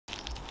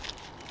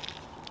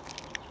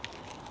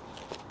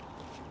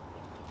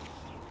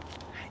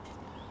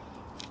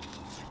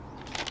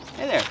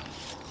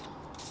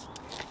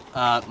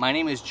My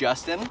name is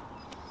Justin.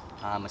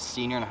 I'm a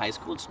senior in high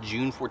school. It's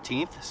June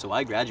 14th, so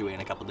I graduate in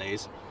a couple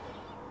days.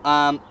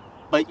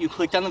 But you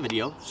clicked on the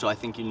video, so I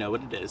think you know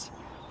what it is.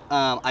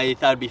 I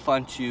thought it'd be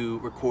fun to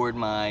record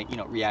my,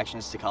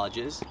 reactions to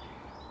colleges.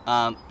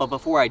 But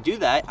before I do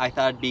that, I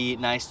thought it'd be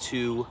nice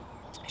to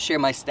share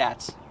my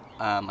stats.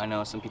 I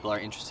know some people are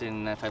interested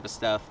in that type of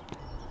stuff.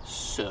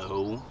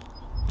 So,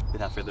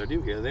 without further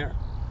ado, here they are.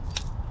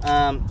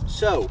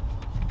 So,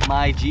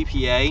 my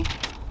GPA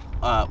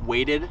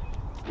weighted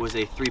was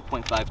a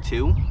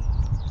 3.52.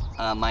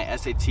 My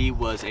SAT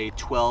was a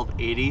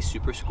 1280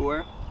 super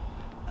score.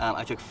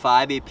 I took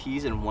 5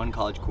 APs and 1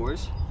 college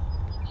course.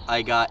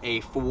 I got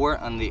a 4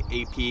 on the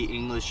AP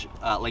English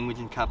Language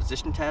and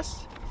Composition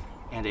test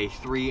and a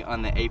 3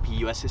 on the AP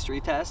US History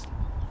test.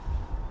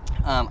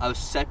 I was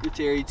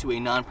secretary to a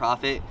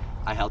nonprofit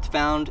I helped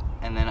found,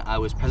 and then I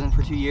was president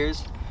for 2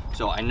 years.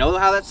 So I know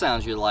how that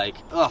sounds. You're like,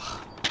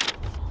 ugh,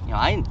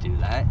 I didn't do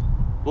that.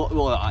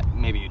 Well,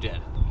 maybe you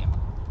did.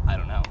 I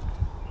don't know.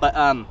 But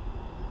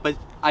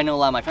I know a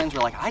lot of my friends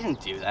were like, I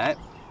didn't do that.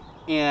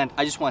 And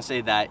I just want to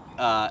say that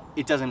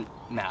it doesn't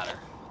matter.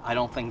 I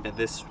don't think that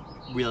this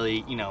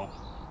really,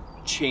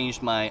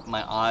 changed my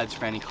odds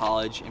for any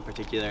college in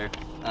particular.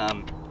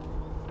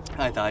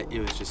 I thought it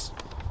was just,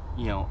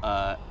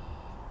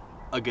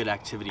 a good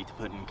activity to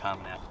put in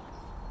Common App.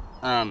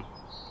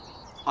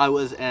 I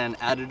was an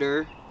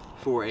editor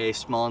for a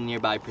small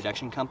nearby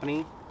production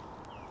company.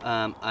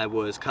 I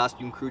was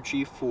costume crew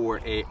chief for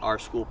our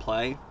school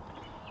play.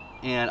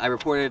 And I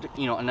reported,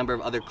 a number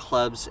of other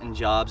clubs and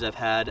jobs I've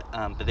had,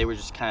 but they were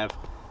just kind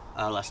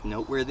of less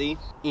noteworthy.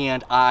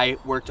 And I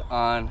worked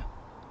on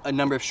a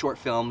number of short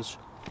films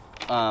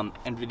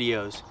and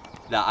videos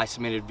that I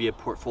submitted via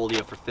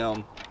portfolio for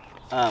film,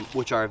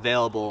 which are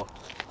available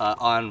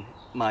on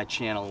my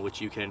channel,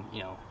 which you can,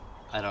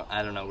 I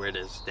don't know where it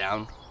is,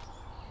 down.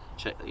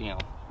 Check,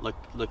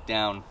 look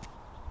down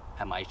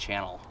at my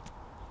channel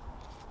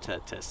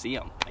to see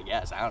them. I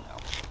guess, I don't know.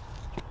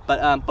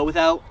 But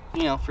without,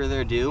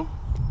 further ado,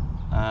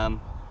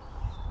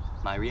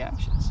 my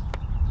reactions.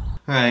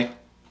 Alright.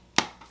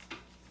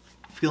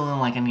 Feeling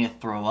like I need to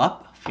throw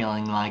up.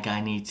 Feeling like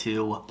I'm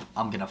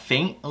gonna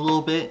faint a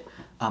little bit.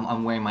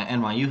 I'm wearing my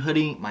NYU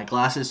hoodie, my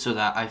glasses so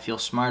that I feel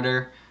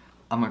smarter.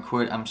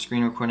 I'm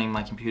screen recording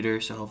my computer,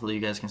 so hopefully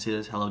you guys can see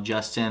this. Hello,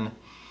 Justin.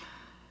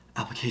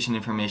 Application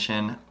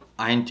information.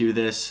 I didn't do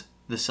this.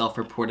 The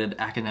self-reported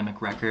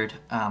academic record.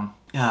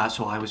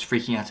 So I was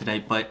freaking out today,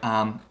 but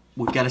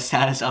we've got a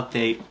status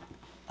update.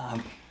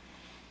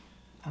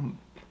 I'm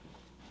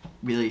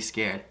really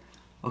scared.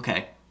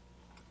 Okay.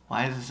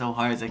 Why is it so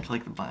hard as I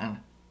click the button?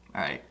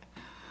 Alright.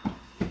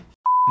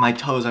 My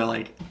toes are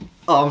like...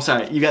 Oh, I'm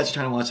sorry. You guys are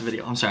trying to watch the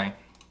video. I'm sorry.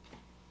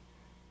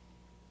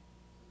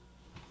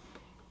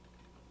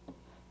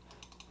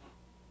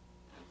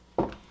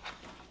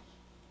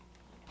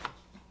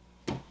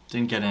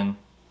 Didn't get in.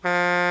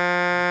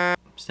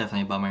 It's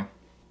definitely a bummer.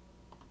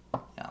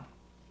 Yeah.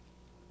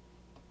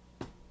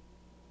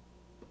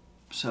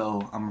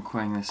 So I'm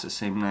recording this the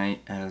same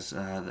night as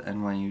the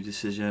NYU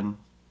decision,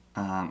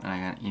 and I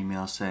got an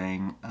email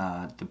saying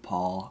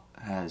DePaul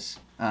has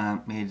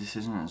made a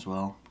decision as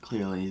well.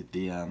 Clearly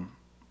the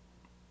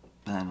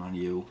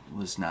NYU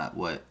was not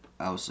what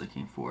I was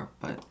looking for,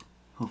 but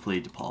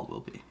hopefully DePaul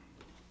will be.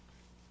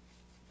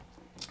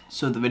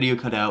 So the video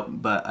cut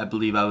out, but I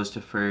believe I was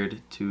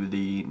deferred to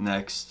the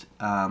next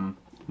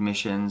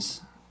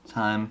admissions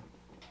time.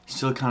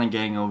 Still kind of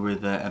getting over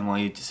the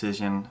NYU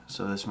decision,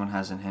 so this one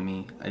hasn't hit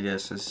me, I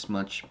guess, as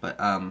much, but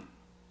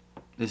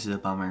this is a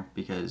bummer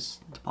because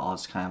DePaul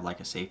is kind of like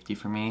a safety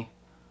for me.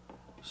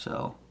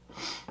 So,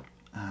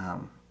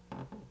 yeah,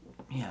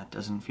 it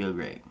doesn't feel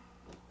great.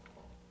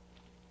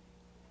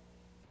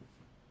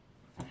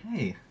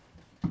 Hey,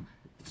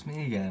 it's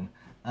me again.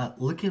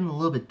 Looking a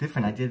little bit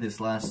different. I did this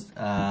last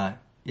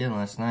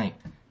night.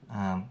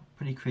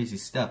 Pretty crazy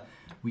stuff.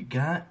 We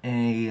got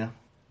a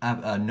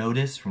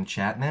notice from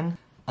Chapman.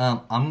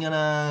 I'm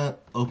gonna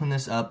open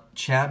this up.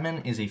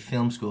 Chapman is a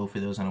film school, for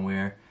those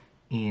unaware,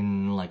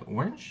 in like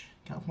Orange,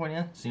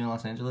 California, it's near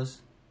Los Angeles,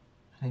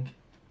 I think.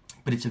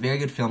 But it's a very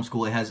good film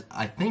school. It has,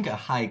 I think, a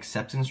high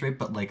acceptance rate,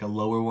 but like a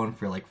lower one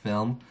for like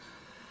film.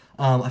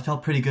 I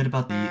felt pretty good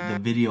about the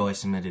video I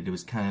submitted. It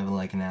was kind of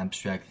like an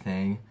abstract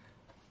thing.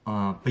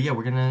 But yeah,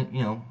 we're gonna,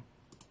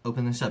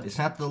 open this up. It's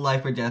not the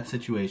life or death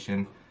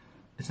situation.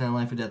 It's not a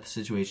life or death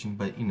situation,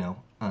 but, we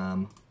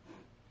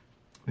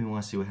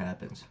want to see what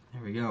happens.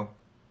 There we go.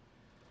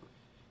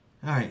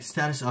 Alright,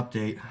 status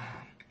update.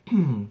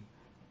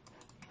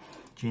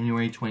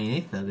 January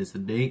 28th, that is the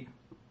date.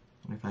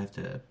 I wonder if I have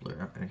to blur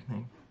out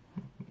anything.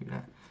 Maybe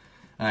not.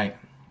 Alright.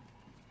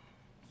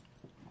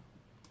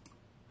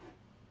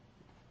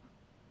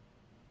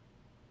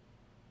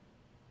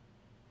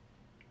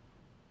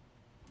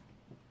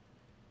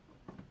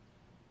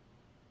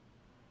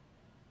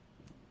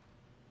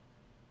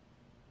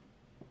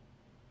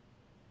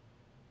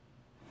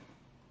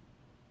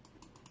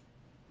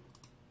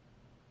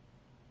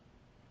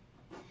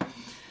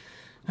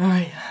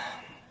 Alright.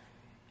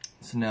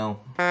 So no.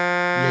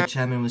 Yeah,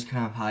 Chapman was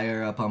kind of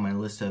higher up on my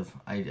list of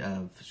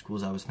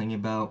schools I was thinking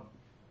about.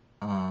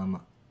 And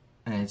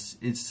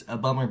it's a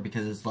bummer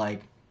because it's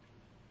like,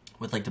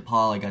 with like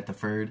DePaul, I got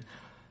deferred.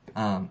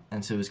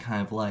 And so it was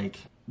kind of like,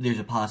 there's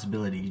a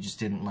possibility you just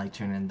didn't like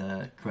turn in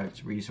the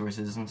correct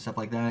resources and stuff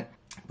like that.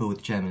 But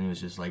with Chapman, it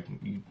was just like,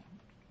 you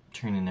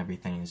turn in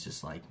everything, it's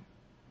just like,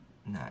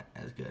 not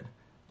as good.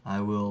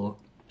 I will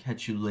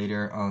catch you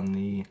later on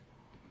the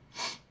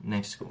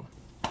next school.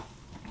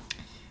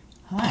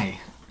 Hi.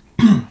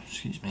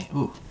 Excuse me.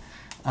 Ooh.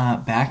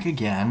 Back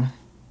again.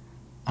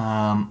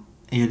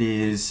 It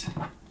is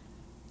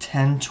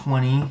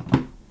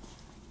 10:20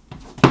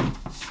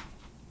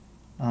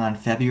 on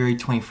February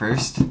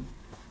 21st.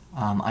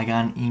 I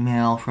got an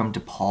email from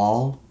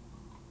DePaul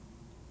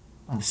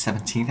on the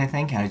 17th, I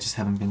think. I just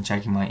haven't been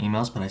checking my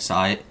emails, but I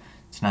saw it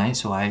tonight,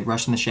 so I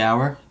rushed in the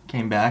shower,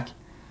 came back,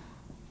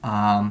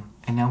 and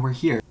now we're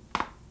here.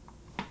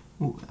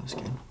 Ooh, that was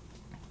good.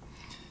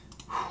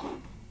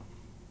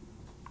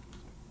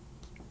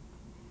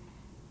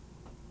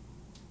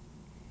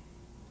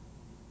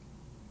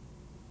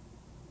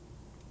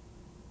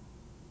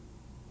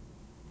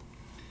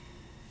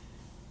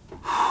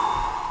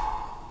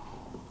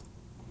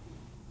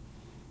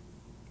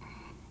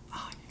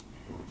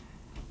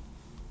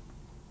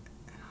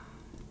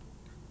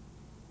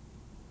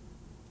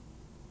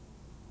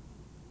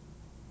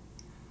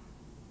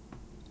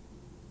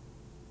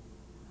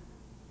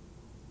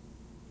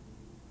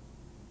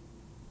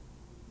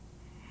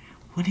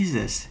 What is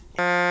this?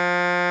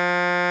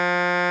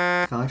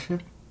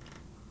 Scholarship?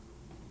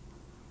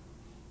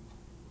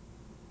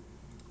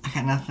 I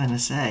got nothing to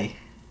say.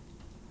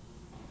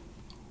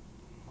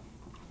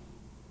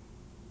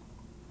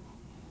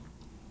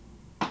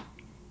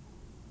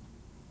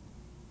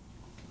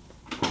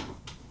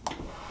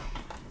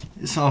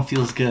 This song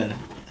feels good.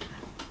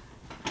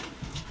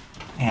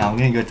 Yeah, I'm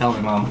gonna go tell my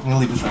mom. I'm gonna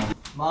leave this on.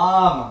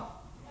 Mom!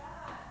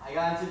 I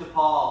got into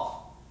DePaul.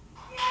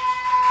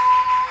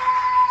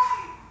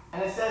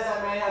 And it says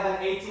I may have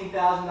an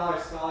 $18,000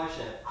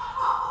 scholarship.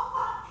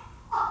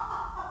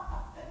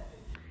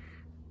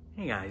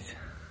 Hey guys,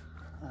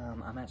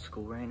 I'm at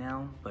school right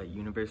now, but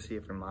University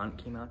of Vermont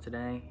came out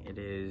today. It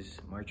is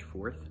March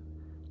 4th.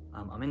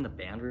 I'm in the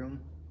band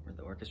room, or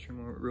the orchestra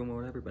room or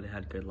whatever, but it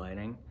had good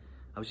lighting.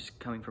 I was just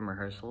coming from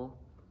rehearsal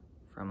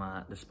from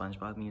the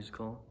SpongeBob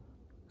musical.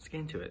 Let's get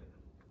into it.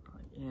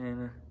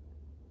 Yeah.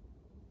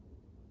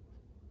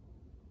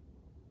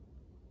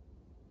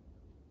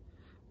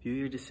 View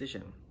your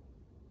decision.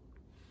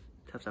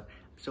 Tough stuff.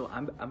 So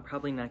I'm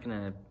probably not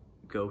gonna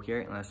go here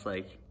unless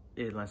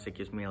it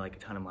gives me like a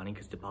ton of money,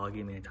 because DePaul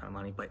gave me a ton of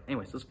money. But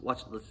anyways,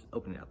 let's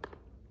open it up.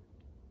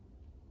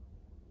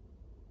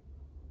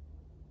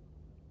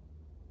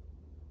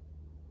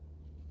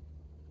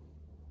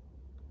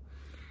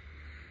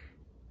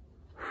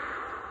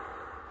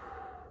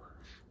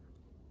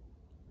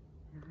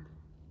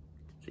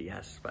 It's a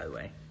yes, by the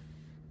way.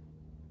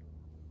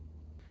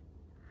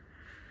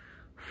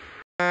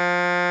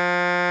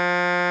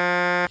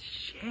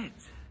 Shit.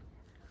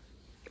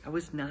 I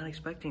was not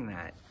expecting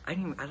that. I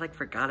like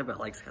forgot about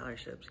like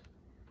scholarships.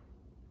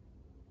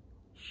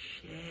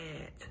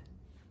 Shit.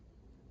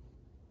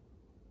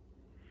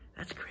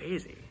 That's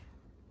crazy.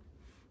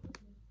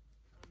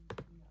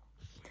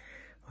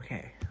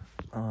 Okay.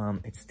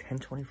 It's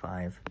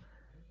 10:25.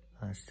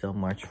 Still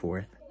March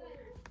 4th.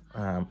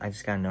 I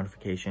just got a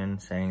notification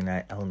saying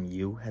that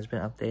LMU has been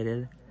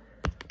updated.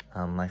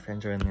 My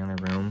friends are in the other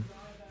room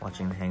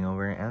watching The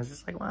Hangover, and I was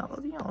just like, wow,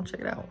 I'll check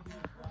it out.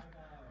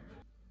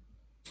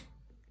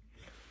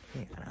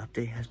 Okay, an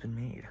update has been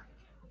made.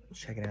 Let's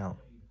check it out.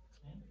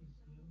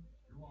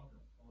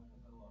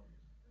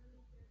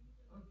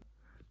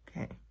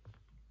 Okay.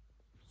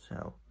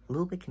 So, a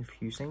little bit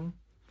confusing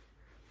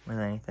more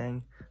than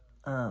anything.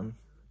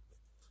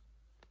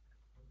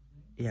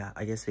 Yeah,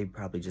 I guess they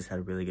probably just had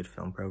a really good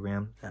film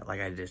program that, like,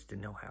 I just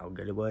didn't know how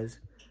good it was.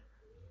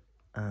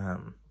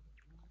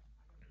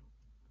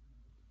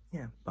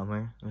 Yeah,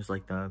 bummer. It was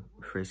like the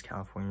first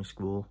California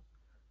school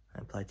I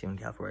applied to in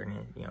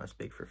California. You know, it's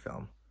big for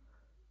film.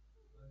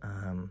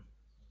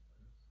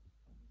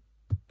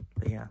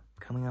 But yeah,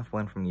 coming off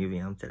one from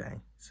UVM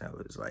today, so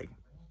it was like,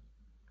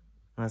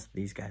 unless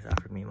these guys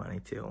offered me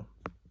money too,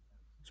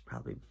 it's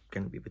probably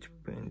gonna be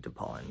between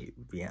DePaul and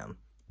UVM.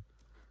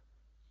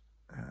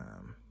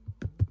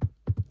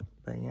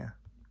 But yeah.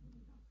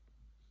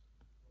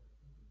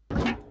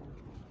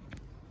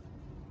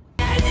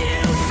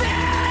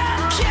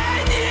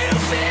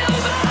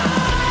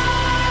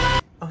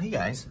 Oh, hey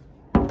guys.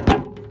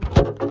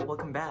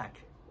 Welcome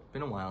back.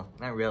 Been a while.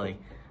 Not really.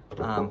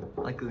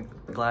 Like the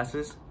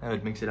glasses, I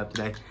would mix it up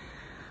today.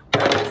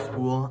 Back to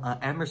school.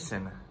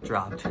 Emerson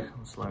dropped.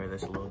 Let's lower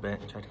this a little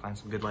bit. Try to find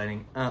some good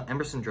lighting.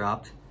 Emerson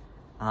dropped.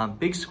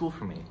 Big school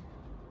for me.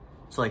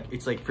 It's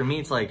like for me,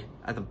 it's like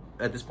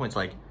at this point, it's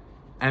like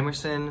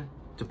Emerson,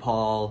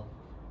 DePaul,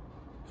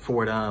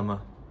 Fordham,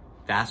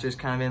 Vassar's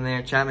kind of in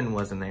there. Chapman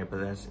wasn't there, but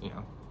that's, you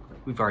know,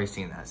 we've already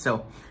seen that.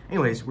 So,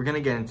 anyways, we're gonna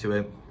get into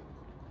it.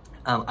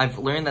 I've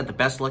learned that the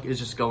best luck is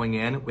just going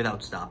in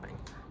without stopping.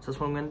 So that's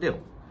what I'm gonna do.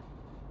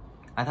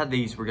 I thought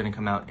these were gonna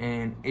come out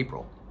in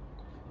April.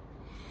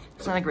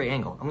 It's not a great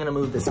angle. I'm gonna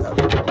move this up.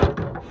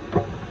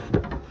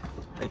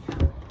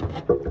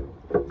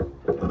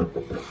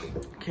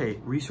 Okay,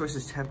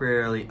 resources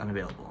temporarily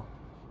unavailable.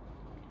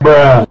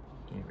 Bruh.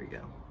 Here we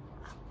go.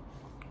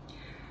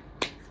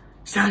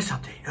 Status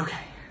update. Okay,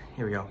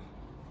 here we go.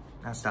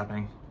 Not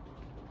stopping.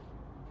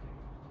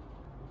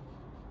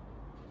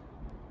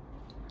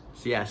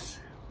 So yes.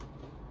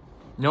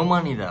 No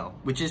money though,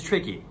 which is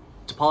tricky.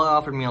 DePaul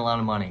offered me a lot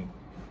of money.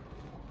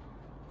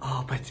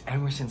 Oh, but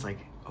Emerson's like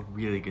a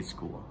really good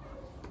school.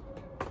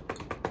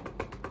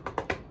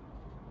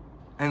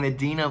 And the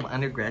dean of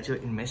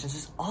undergraduate admissions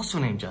is also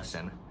named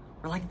Justin.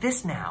 We're like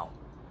this now.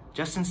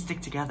 Justin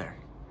stick together.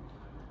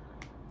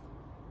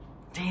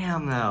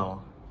 Damn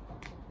though.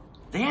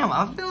 Damn,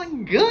 I'm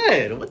feeling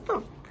good.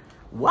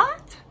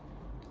 What?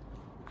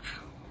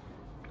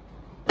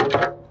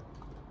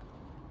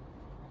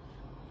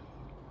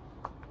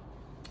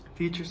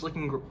 Future's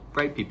looking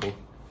bright, people.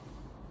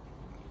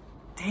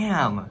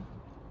 Damn.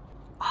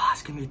 Oh,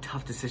 it's gonna be a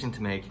tough decision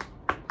to make.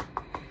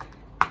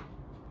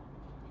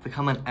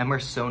 Become an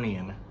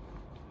Emersonian.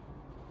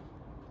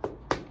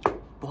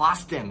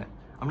 Boston.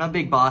 I'm not a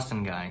big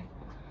Boston guy.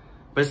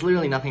 But it's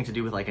literally nothing to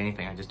do with like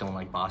anything. I just don't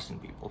like Boston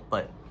people.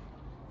 But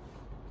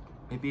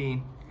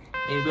maybe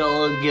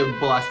I'll give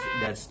Boston.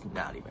 That's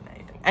not even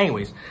anything.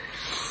 Anyways.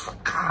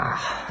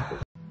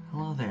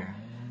 Hello there.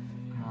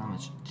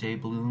 It's J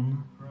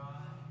Bloom.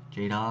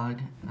 J-Dog.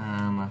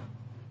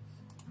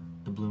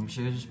 The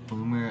Bloomshires.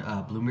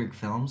 Bloomberg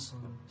Films.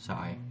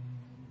 Sorry.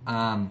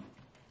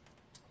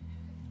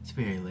 It's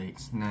very late.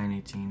 It's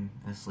 9:18.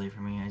 That's late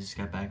for me. I just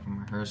got back from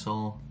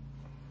rehearsal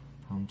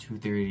from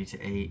 2:30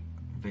 to 8.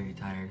 I'm very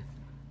tired.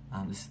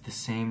 This is the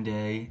same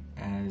day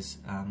as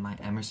my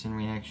Emerson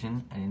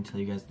reaction. I didn't tell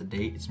you guys the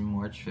date. It's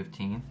March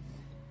 15th.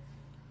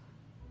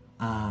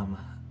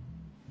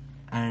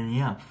 And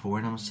yeah,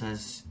 Fordham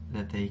says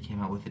that they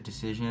came out with a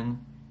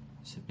decision.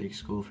 It's a big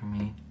school for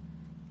me.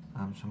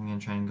 So I'm gonna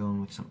try and go in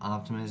with some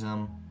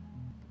optimism.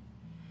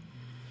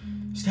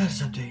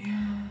 Status update.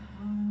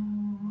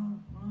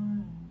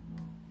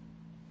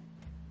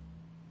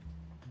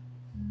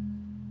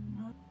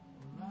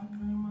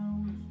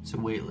 It's a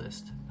wait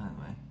list, by the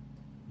way.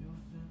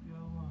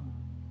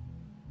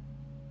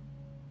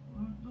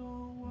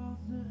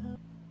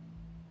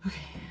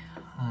 Okay.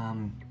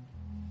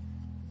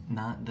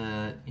 Not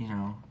the,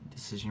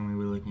 decision we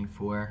were looking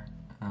for,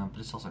 but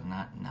it's also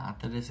not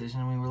the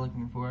decision we were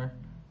looking for.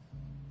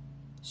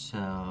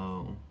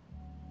 So,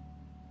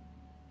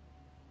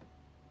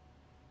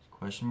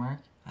 question mark?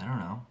 I don't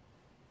know.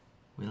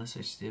 Wait lists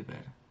are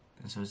stupid,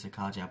 and so is the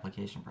college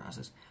application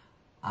process.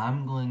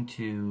 I'm going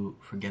to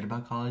forget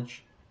about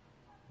college,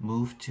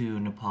 move to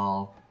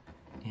Nepal,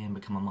 and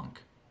become a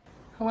monk.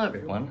 Hello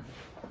everyone.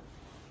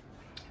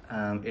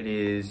 It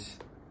is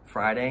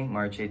Friday,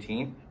 March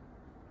 18th.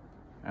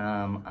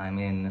 I'm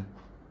in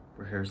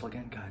rehearsal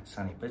again. God, it's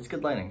sunny, but it's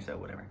good lighting, so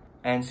whatever.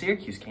 And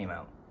Syracuse came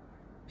out,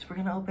 so we're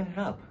gonna open it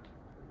up.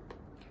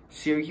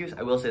 Syracuse,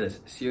 I will say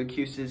this,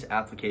 Syracuse's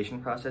application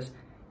process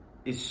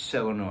is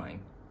so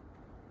annoying.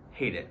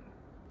 Hate it.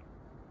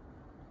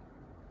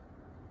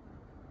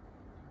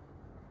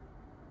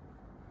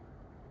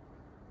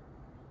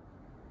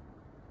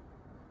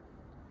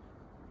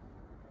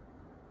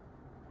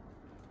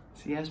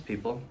 So yes,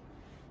 people,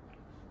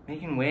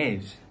 making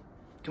waves,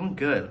 doing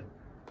good.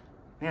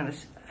 Man,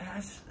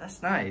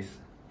 that's nice.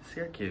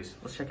 Syracuse,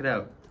 let's check it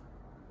out.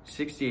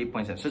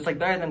 68.7, so it's like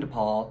better than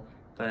DePaul,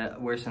 but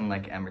worse than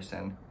like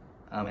Emerson.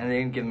 And they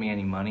didn't give me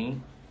any money.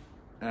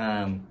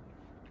 But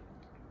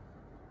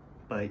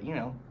I'd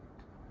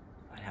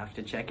have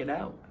to check it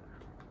out.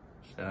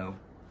 So,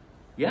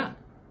 yeah.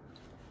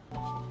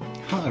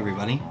 Hello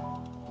everybody.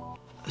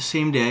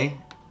 Same day,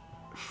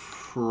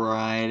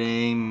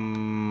 Friday,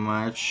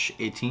 March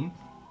 18th.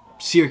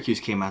 Syracuse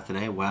came out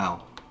today.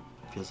 Wow,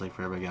 feels like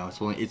forever ago.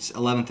 It's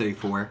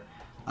 11:34,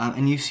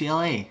 and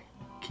UCLA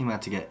came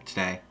out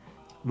today,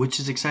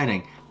 which is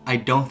exciting. I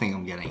don't think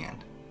I'm getting in.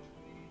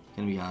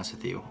 Gonna be honest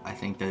with you. I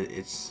think that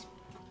it's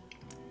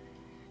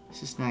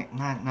just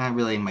not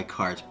really in my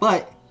cards.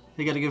 But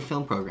they got a good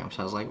film program,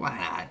 so I was like, why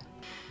not?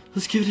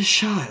 Let's give it a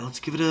shot. Let's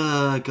give it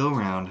a go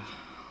round.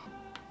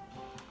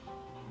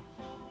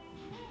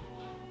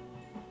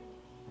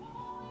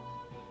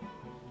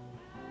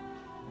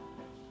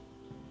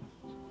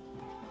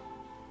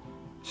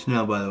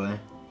 Snow, by the way.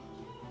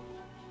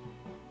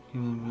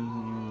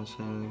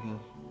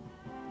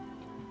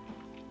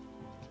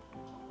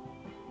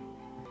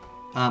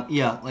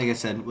 Yeah, like I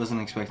said,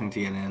 wasn't expecting to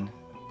get in,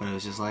 but it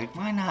was just like,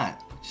 why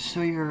not? Just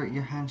throw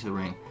your hand to the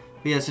ring.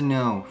 But yeah, it's a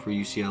no for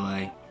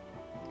UCLA.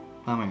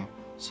 Bummer.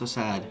 So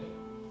sad.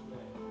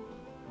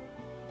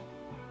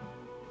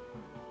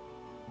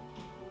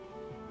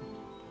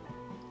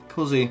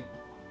 Cozy.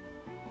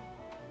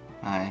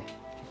 Hi.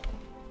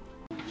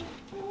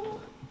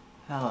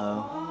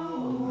 Hello.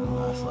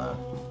 Hello.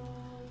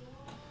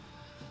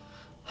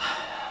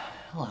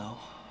 Hello.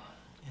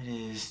 It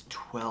is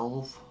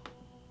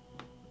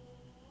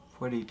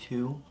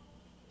 12:42.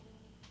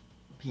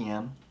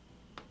 p.m.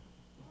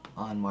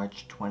 on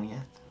March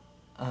 20th.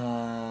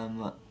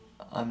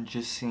 I'm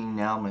just seeing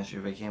now, I'm not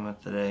sure if it came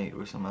out today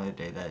or some other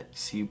day, that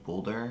CU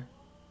Boulder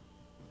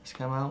has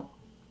come out.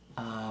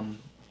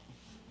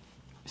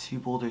 CU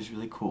Boulder is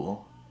really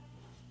cool.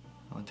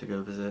 I went to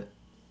go visit.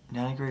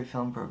 Not a great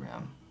film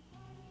program.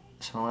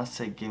 So unless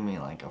they give me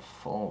like a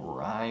full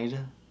ride,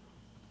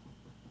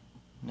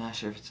 not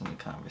sure if it's in the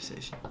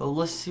conversation. But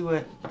let's see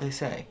what they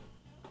say.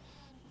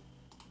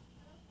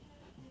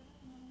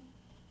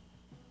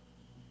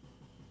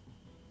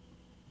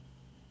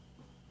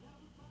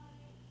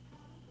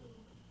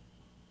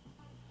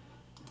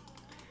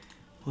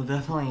 Well,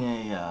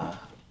 definitely a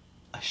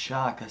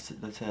shock. That's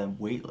a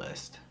wait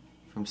list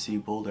from CU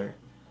Boulder.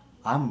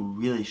 I'm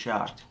really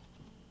shocked.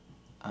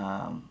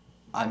 I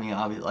mean,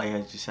 obviously, like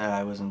I just said,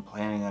 I wasn't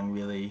planning on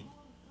really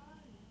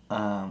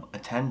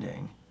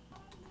attending,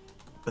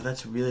 but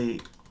that's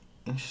really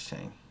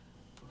interesting.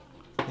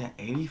 Yeah,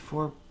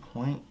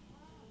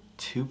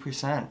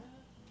 84.2%.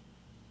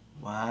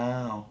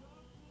 Wow.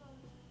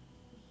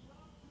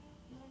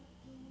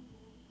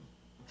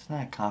 It's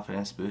not a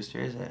confidence booster,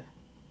 is it?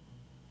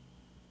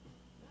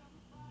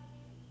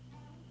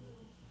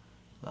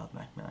 Love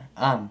Mac Miller.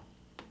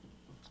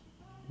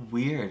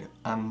 Weird.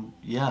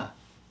 Yeah.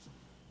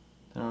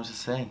 Don't know what to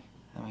say.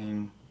 I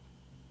mean,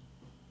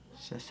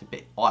 it's just a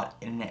bit odd,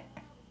 isn't it?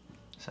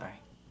 Sorry.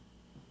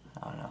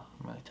 I don't know.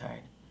 I'm really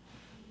tired.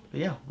 But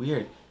yeah,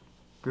 weird.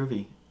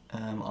 Groovy.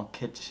 I'll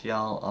catch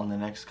y'all on the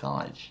next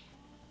college.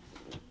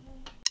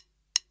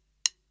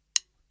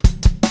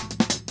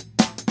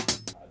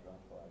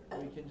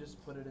 We can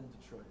just put it in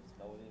Detroit.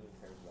 No one even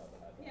cares about the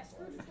Hadron. Yeah,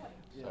 screw Detroit.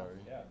 Yeah. Sorry.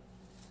 Yeah.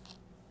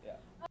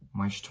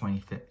 March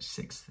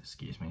 26th,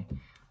 excuse me.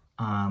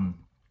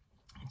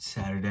 It's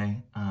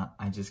Saturday.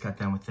 I just got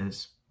done with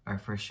our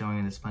first showing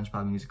of the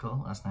SpongeBob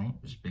musical last night,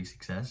 which was a big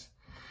success.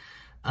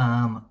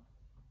 And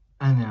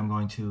then I'm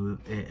going to,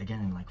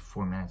 again, in like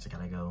 4 minutes, I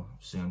gotta go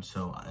soon.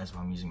 So that's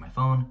why I'm using my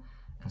phone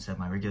instead of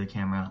my regular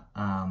camera.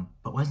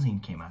 But Wesleyan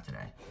came out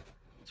today.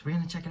 So we're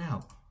gonna check it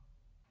out.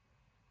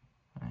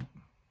 All right.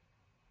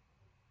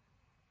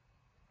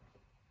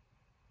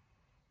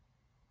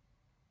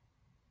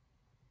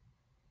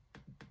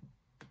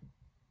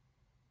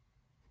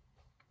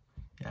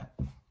 Yeah.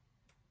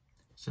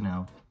 So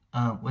now,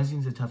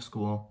 Wesleyan's a tough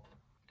school,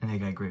 and they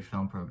got a great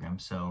film program,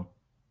 so,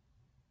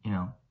 you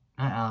know,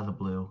 not out of the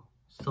blue,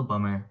 still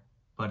bummer,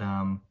 but,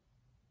 you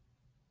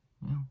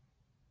know,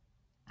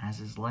 as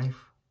is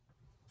life,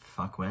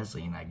 fuck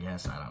Wesleyan, I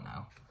guess, I don't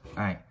know.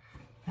 Alright,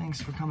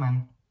 thanks for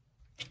coming.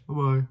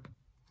 Bye-bye.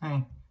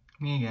 Hey,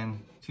 me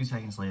again, 2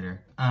 seconds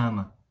later.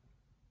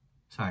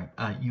 Sorry,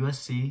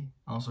 USC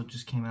also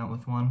just came out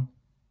with one,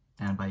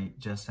 and by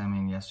just, I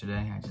mean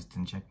yesterday, I just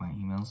didn't check my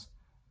emails.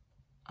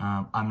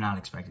 I'm not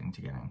expecting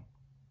to get in.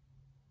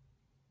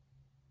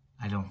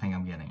 I don't think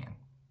I'm getting in.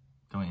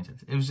 Going into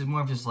it. It was just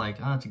more of just like,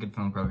 oh, it's a good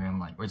film program,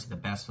 like, or it's the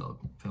best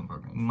film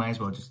program. You might as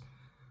well just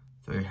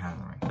throw your hat in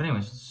the ring. But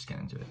anyways, let's just get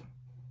into it.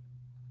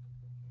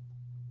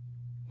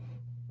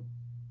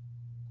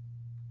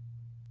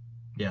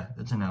 Yeah,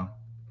 that's a no.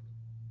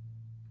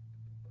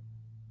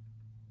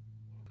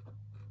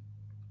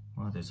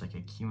 Well, there's like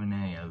a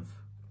Q&A of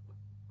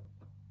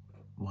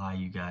why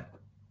you got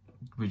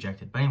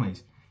rejected. But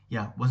anyways,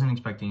 yeah, wasn't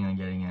expecting on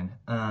getting in.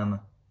 I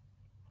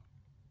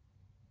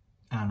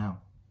don't know.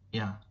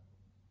 Yeah,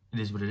 it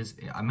is what it is.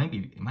 Am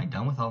I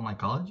done with all my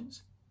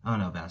colleges? Oh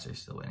no, Vassar's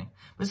still waiting.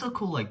 But it's so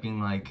cool, like,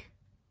 being like,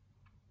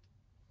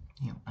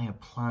 you know, I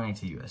applied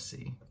to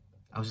USC.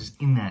 I was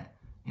just in that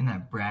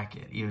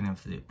bracket, even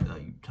if you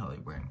totally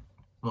weren't.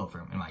 Well, for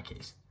in my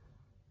case.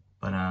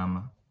 But,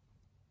 yeah,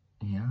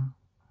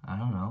 I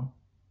don't know.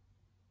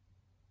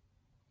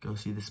 Go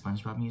see the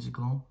SpongeBob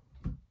musical.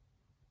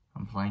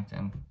 I'm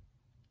Plankton.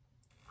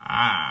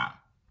 Ah,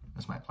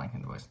 that's my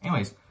Plankton voice.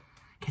 Anyways,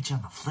 catch you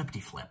on the flippity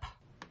flip.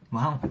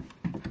 Wow,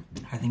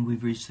 I think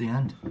we've reached the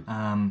end.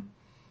 I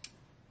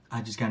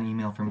just got an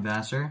email from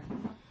Vassar.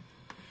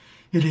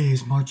 It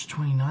is March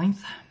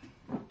 29th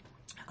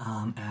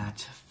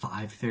at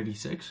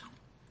 5:36.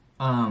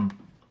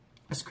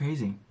 That's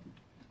crazy.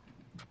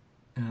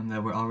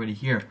 That we're already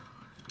here.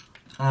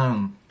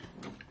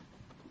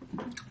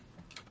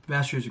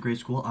 Vassar is a great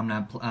school. I'm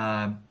not.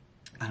 I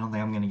don't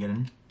think I'm gonna get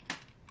in.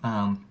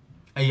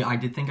 I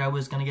did think I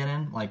was gonna get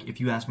in. Like, if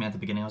you asked me at the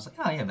beginning, I was like,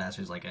 oh yeah,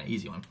 Vassar's like an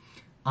easy one.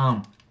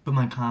 But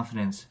my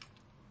confidence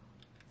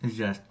is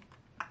just,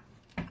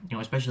 you know,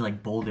 especially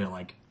like Boulder,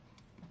 like,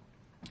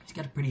 it's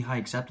got a pretty high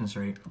acceptance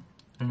rate.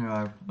 And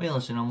wait,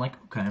 listen, I'm like,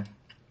 okay.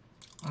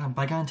 But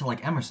I got into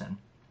like Emerson.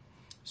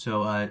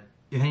 So,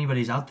 if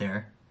anybody's out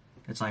there,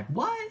 it's like,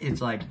 what? It's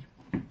like,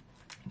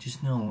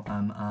 just know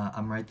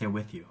I'm right there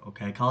with you,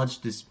 okay?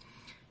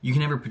 You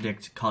can never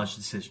predict college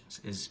decisions,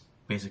 is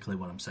basically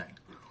what I'm saying.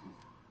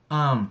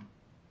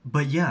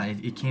 But yeah,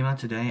 it came out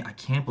today. I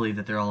can't believe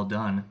that they're all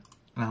done.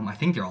 I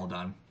think they're all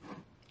done.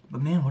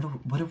 But man,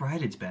 what a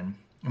ride it's been.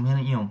 I'm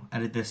gonna, you know,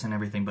 edit this and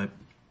everything, but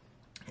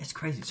it's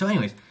crazy. So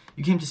anyways,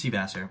 you came to see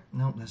Vassar.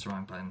 Nope, that's the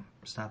wrong button.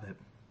 Stop it.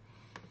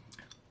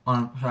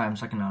 Sorry, I'm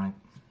sucking on a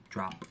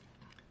drop.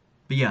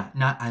 But yeah,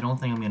 I don't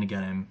think I'm gonna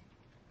get in.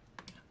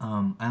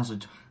 I also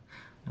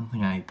don't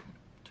think I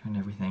turned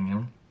everything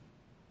in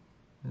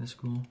for the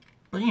school.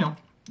 But you know,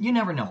 you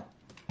never know.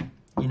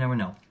 You never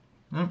know.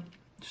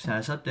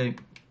 Status update.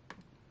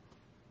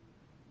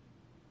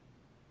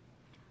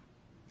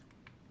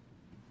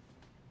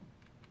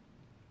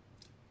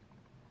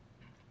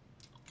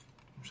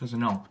 Says a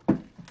no.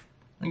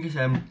 Like I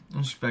said, I'm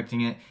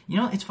expecting it. You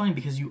know, it's funny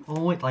because you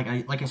always, like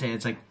I say,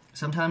 it's like,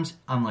 sometimes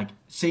I'm like,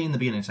 say in the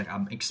beginning, it's like,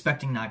 I'm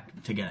expecting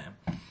not to get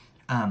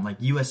in. Like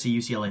USC,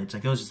 UCLA, it's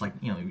like, those just like,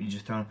 you know, you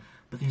just throw in.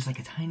 But there's like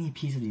a tiny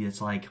piece of you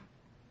that's like,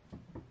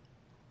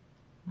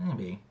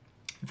 maybe.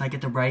 If I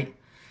get the right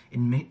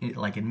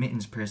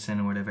admittance person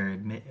or whatever,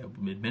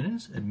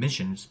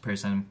 admissions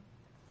person,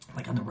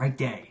 like on the right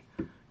day,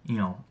 you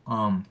know,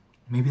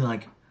 maybe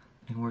like,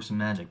 I can work some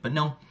magic. But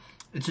no,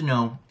 it's a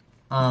no.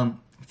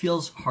 It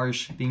feels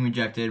harsh being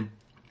rejected.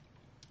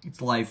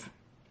 It's life.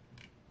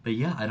 But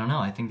yeah, I don't know.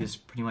 I think this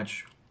pretty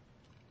much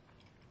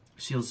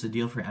seals the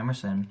deal for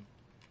Emerson.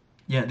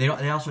 Yeah, they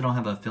also don't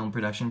have a film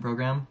production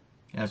program.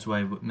 That's what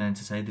I meant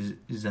to say,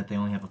 is that they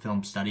only have a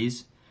film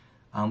studies,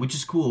 which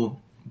is cool,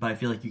 but I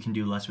feel like you can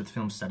do less with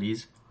film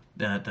studies.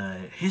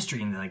 The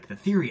history and the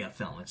theory of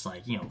film, it's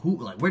like, you know,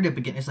 where did it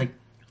begin? It's like,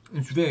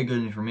 it's very good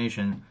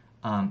information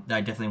that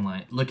I definitely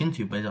want to look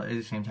into, but at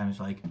the same time, it's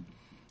like,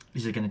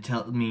 is it going to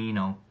tell me, you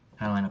know,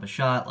 how to line up a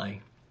shot,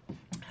 like,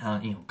 how,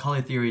 you know,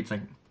 color theory? It's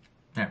like,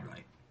 not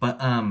really. But,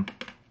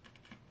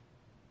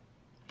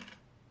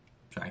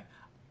 sorry.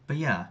 But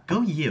yeah,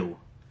 go you.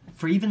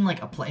 For even, like,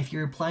 if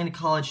you're applying to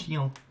college, you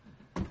know,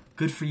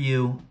 good for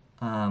you.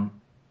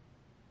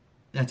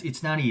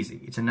 It's not easy.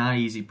 It's a not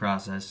easy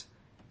process.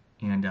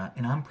 And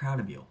I'm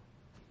proud of you.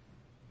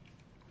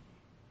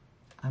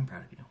 I'm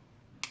proud of you.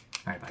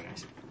 Alright, bye,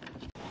 guys.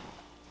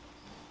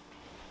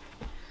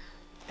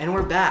 And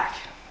we're back.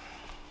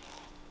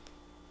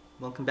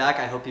 Welcome back.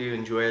 I hope you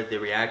enjoyed the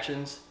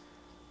reactions.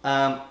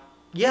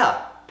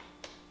 Yeah,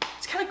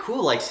 it's kind of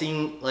cool, like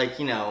seeing, like,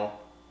 you know,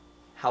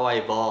 how I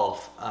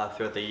evolve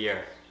throughout the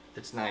year.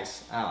 It's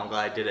nice. I'm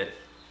glad I did it.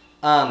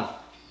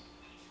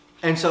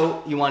 And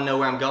so you want to know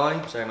where I'm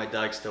going? Sorry, my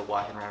dog's still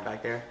walking around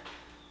back there.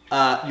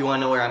 You want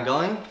to know where I'm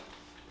going?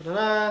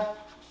 Ta-da!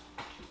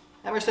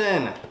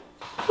 Emerson.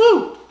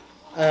 Woo!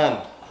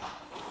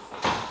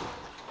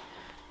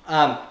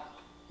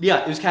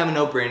 Yeah, it was kind of a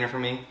no-brainer for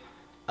me.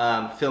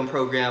 Film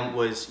program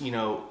was, you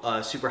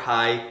know, super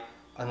high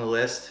on the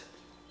list.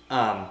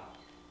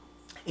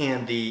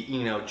 And the,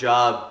 you know,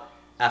 job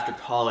after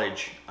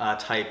college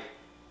type,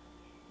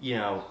 you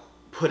know,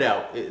 put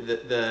out,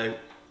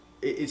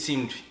 it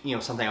seemed, you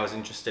know, something I was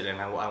interested in.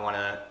 I want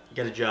to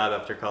get a job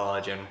after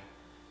college and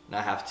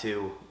not have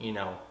to, you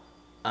know,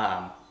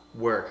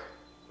 work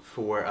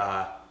for,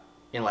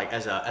 you know, like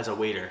as a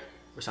waiter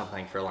or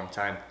something for a long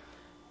time.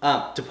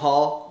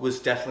 DePaul was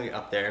definitely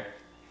up there.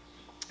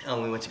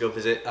 We went to go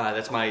visit.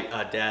 That's my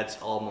dad's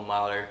alma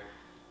mater.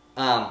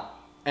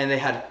 And they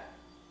had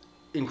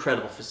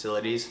incredible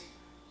facilities.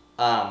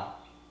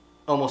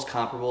 Almost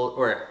comparable,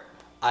 or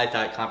I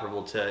thought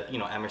comparable to, you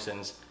know,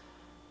 Emerson's.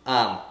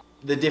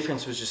 The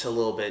difference was just a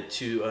little bit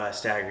too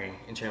staggering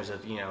in terms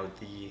of, you know,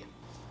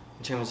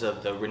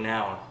 the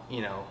renown,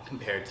 you know,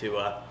 compared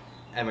to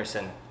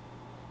Emerson.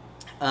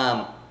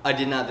 I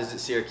did not visit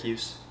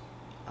Syracuse.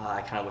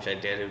 I kind of wish I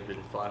did. It would have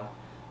been fun.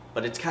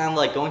 But it's kind of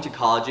like going to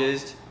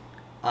colleges.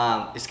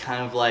 It's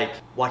kind of like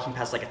walking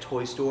past like a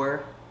toy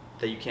store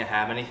that you can't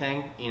have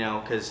anything, you know,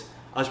 because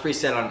I was pretty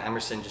set on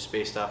Emerson just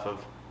based off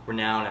of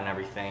renown and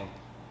everything.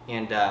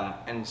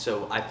 And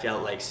so I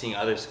felt like seeing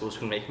other schools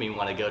would make me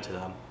want to go to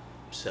them.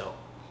 So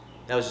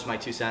that was just my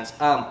 2 cents.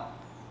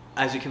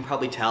 As you can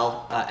probably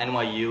tell,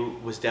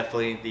 NYU was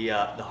definitely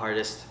the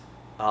hardest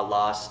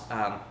loss.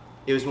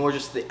 It was more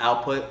just the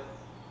output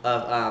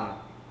of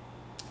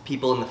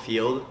people in the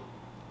field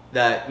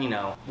that, you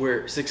know,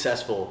 were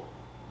successful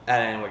at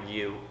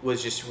NYU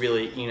was just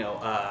really, you know,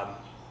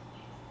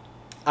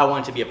 I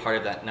wanted to be a part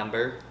of that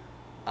number.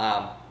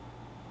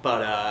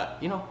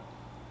 But you know,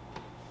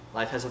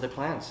 life has other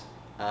plans.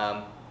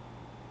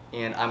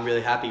 And I'm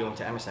really happy going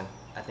to Emerson.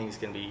 I think it's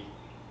going to be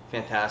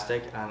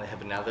fantastic. They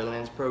have a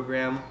Netherlands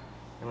program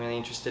I'm really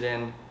interested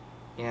in.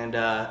 And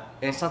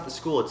it's not the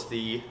school, it's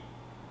the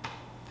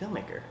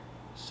filmmaker.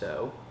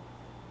 So,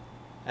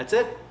 that's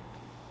it.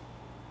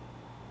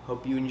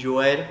 Hope you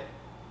enjoyed.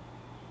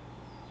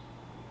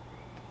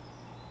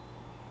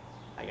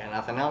 I got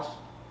nothing else.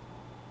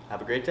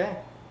 Have a great day.